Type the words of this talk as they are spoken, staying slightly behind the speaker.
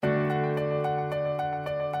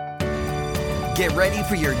Get ready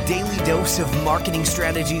for your daily dose of marketing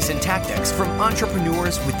strategies and tactics from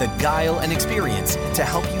entrepreneurs with the guile and experience to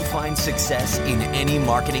help you find success in any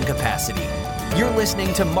marketing capacity. You're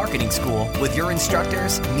listening to Marketing School with your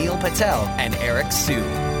instructors, Neil Patel and Eric Sue.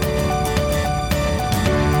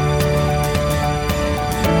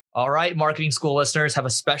 All right, Marketing School listeners, have a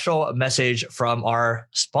special message from our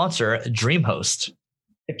sponsor, DreamHost.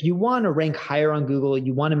 If you want to rank higher on Google,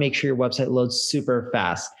 you want to make sure your website loads super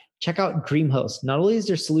fast. Check out DreamHost. Not only is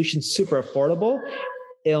their solution super affordable,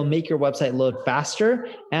 it'll make your website load faster,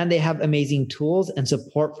 and they have amazing tools and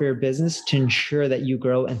support for your business to ensure that you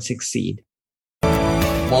grow and succeed.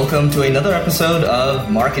 Welcome to another episode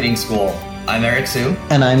of Marketing School. I'm Eric Sue.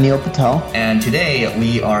 And I'm Neil Patel. And today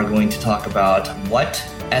we are going to talk about what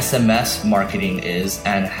SMS marketing is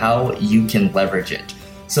and how you can leverage it.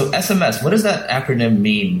 So SMS, what does that acronym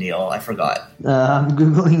mean, Neil? I forgot. I'm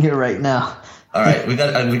Googling it right now. All right, we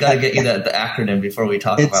got to get you the acronym before we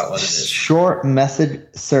talk about what it is. Short Message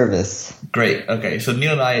Service. Great. Okay, so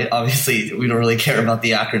Neil and I, obviously, we don't really care about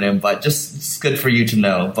the acronym, but just it's good for you to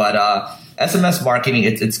know. But SMS marketing,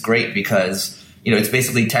 it's great because it's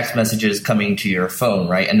basically text messages coming to your phone,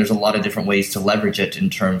 right? And there's a lot of different ways to leverage it in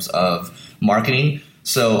terms of marketing.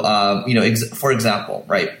 So, for example,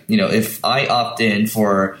 right, if I opt in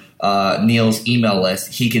for Neil's email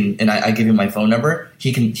list, he can, and I give him my phone number.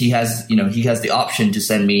 He has the option to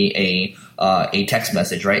send me a text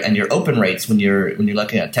message, right? And your open rates when you're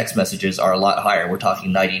looking at text messages are a lot higher. We're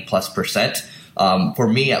talking 90+%. For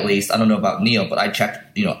me, at least, I don't know about Neil, but I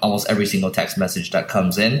check, almost every single text message that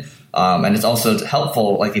comes in. And it's also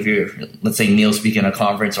helpful, like if you're, let's say Neil's speaking at a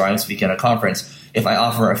conference or I'm speaking at a conference, if I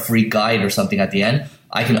offer a free guide or something at the end,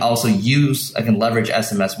 I can leverage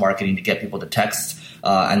SMS marketing to get people to text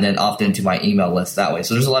and then opt into my email list that way.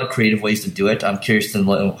 So there's a lot of creative ways to do it. I'm curious to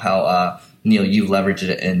know how, Neil, you've leveraged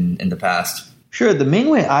it in the past. Sure. The main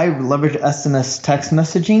way I leverage SMS text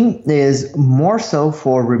messaging is more so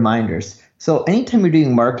for reminders. So anytime you're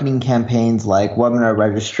doing marketing campaigns like webinar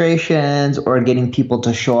registrations or getting people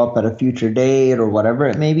to show up at a future date or whatever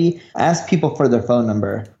it may be, ask people for their phone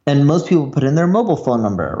number. And most people put in their mobile phone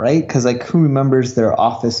number, right? Because who remembers their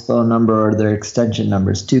office phone number or their extension number?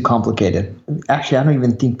 It's too complicated. Actually, I don't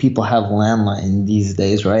even think people have landline these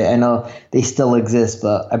days, right? I know they still exist,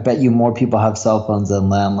 but I bet you more people have cell phones than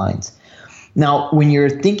landlines. Now, when you're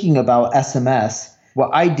thinking about SMS, what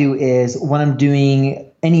I do is when I'm doing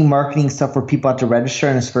any marketing stuff where people have to register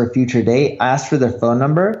and it's for a future date, I ask for their phone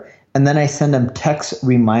number and then I send them text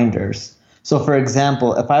reminders. So for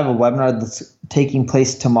example, if I have a webinar that's taking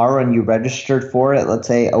place tomorrow and you registered for it, let's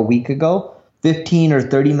say a week ago, 15 or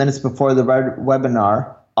 30 minutes before the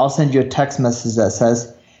webinar, I'll send you a text message that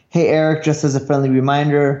says, "Hey Eric, just as a friendly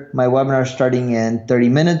reminder, my webinar is starting in 30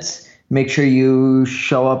 minutes. Make sure you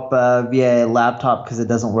show up via a laptop because it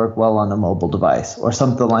doesn't work well on a mobile device," or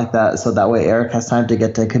something like that. So that way Eric has time to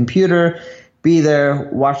get to a computer, be there,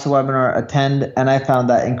 watch the webinar, attend. And I found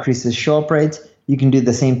that increases show up rates. You can do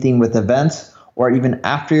the same thing with events or even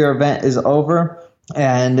after your event is over.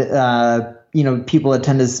 And, people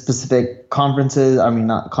attended specific conferences. I mean,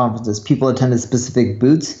 not conferences. People attended specific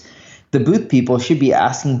booths. The booth people should be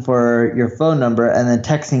asking for your phone number and then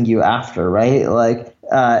texting you after, right? Like,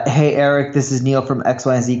 hey, Eric, this is Neil from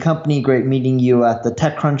XYZ Company. Great meeting you at the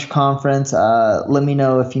TechCrunch conference. Let me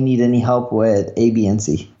know if you need any help with A, B, and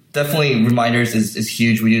C. Definitely reminders is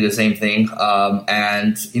huge. We do the same thing.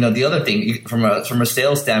 And the other thing from a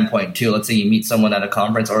sales standpoint too, let's say you meet someone at a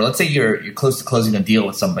conference or let's say you're close to closing a deal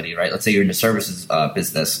with somebody, right? Let's say you're in a services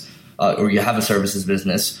business or you have a services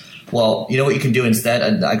business. Well, you know what you can do instead,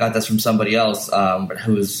 and I got this from somebody else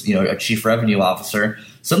who's a chief revenue officer.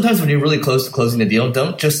 Sometimes when you're really close to closing the deal,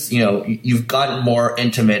 don't just, you've gotten more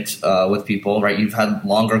intimate with people, right? You've had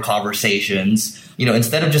longer conversations.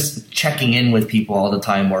 Instead of just checking in with people all the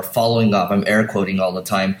time or following up, I'm air quoting all the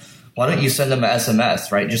time. Why don't you send them an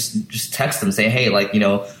SMS, right? Just text them, say, hey,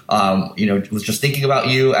 was just thinking about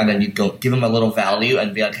you, and then you go give them a little value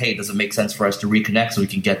and be like, hey, does it make sense for us to reconnect so we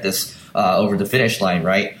can get this over the finish line,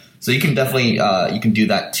 right? So you can definitely you can do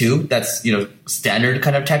that too. That's standard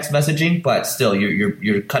kind of text messaging, but still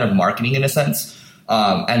you're kind of marketing in a sense.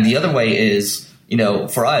 And the other way is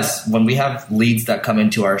for us when we have leads that come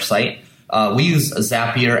into our site, we use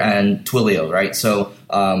Zapier and Twilio, right? So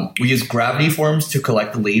we use Gravity forms to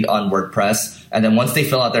collect the lead on WordPress, and then once they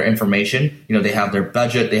fill out their information, they have their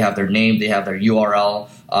budget, they have their name, they have their URL,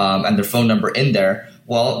 and their phone number in there.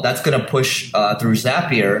 Well, that's going to push through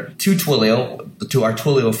Zapier to Twilio, to our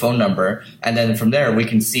Twilio phone number. And then from there, we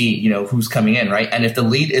can see, who's coming in, right? And if the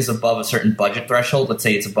lead is above a certain budget threshold, let's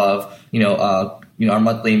say it's above, our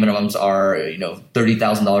monthly minimums are,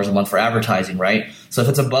 $30,000 a month for advertising, right? So if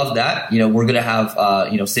it's above that, we're going to have,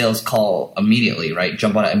 sales call immediately, right?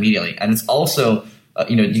 Jump on it immediately. And it's also,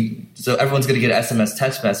 so everyone's going to get an SMS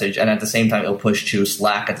text message, and at the same time, it'll push to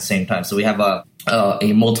Slack at the same time. So we have a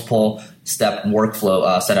multiple step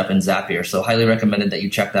workflow set up in Zapier. So highly recommended that you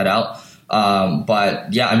check that out.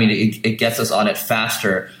 But yeah, it gets us on it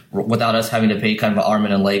faster without us having to pay kind of an arm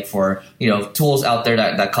and a leg for, tools out there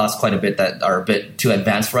that cost quite a bit, that are a bit too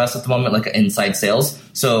advanced for us at the moment, like inside sales.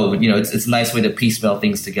 So, it's a nice way to piecemeal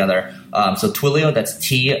things together. So Twilio, that's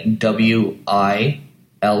TWILIO.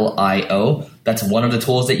 That's one of the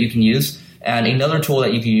tools that you can use. And another tool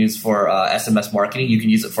that you can use for SMS marketing, you can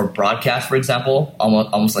use it for broadcast, for example,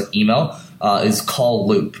 almost like email, is Call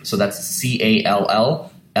Loop. So that's CALLLOOP.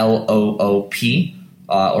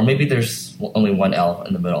 Or maybe there's only one L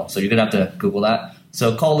in the middle. So you're going to have to Google that.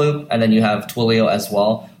 So Call Loop, and then you have Twilio as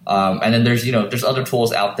well. And then there's other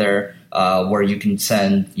tools out there where you can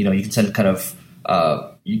send kind of,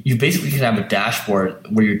 you basically can have a dashboard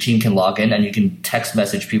where your team can log in and you can text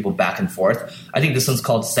message people back and forth. I think this one's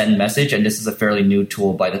called Send Message, and this is a fairly new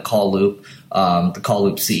tool by the Call Loop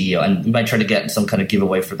CEO. And we might try to get some kind of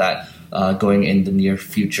giveaway for that going in the near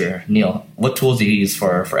future. Neil, what tools do you use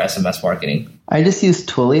for SMS marketing? I just use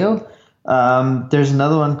Twilio. There's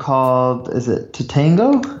another one called, is it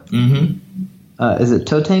Tatango? Mm-hmm. Is it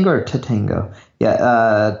Totango or Tatango?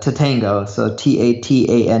 Yeah, Tatango. So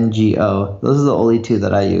TATANGO. Those are the only two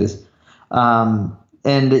that I use. And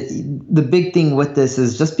the big thing with this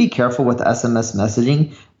is just be careful with SMS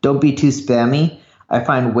messaging. Don't be too spammy. I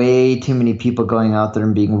find way too many people going out there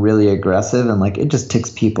and being really aggressive, and it just ticks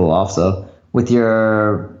people off. So with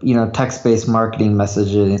your, text-based marketing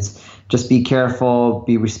messages, just be careful,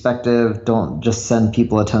 be respectful. Don't just send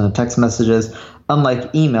people a ton of text messages.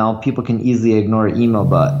 Unlike email, people can easily ignore email,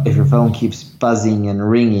 but if your phone keeps buzzing and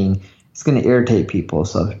ringing, it's going to irritate people.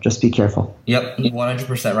 So just be careful. Yep,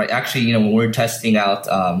 100% right. Actually, when we're testing out,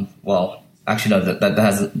 actually, no, that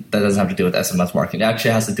doesn't have to do with SMS marketing. It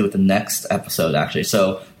actually has to do with the next episode, actually.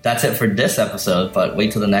 So that's it for this episode, but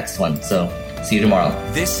wait till the next one. So see you tomorrow.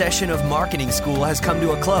 This session of Marketing School has come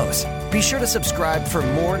to a close. Be sure to subscribe for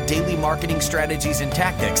more daily marketing strategies and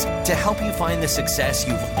tactics to help you find the success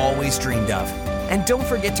you've always dreamed of. And don't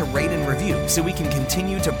forget to rate and review so we can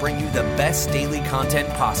continue to bring you the best daily content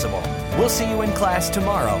possible. We'll see you in class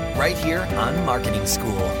tomorrow, right here on Marketing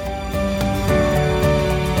School.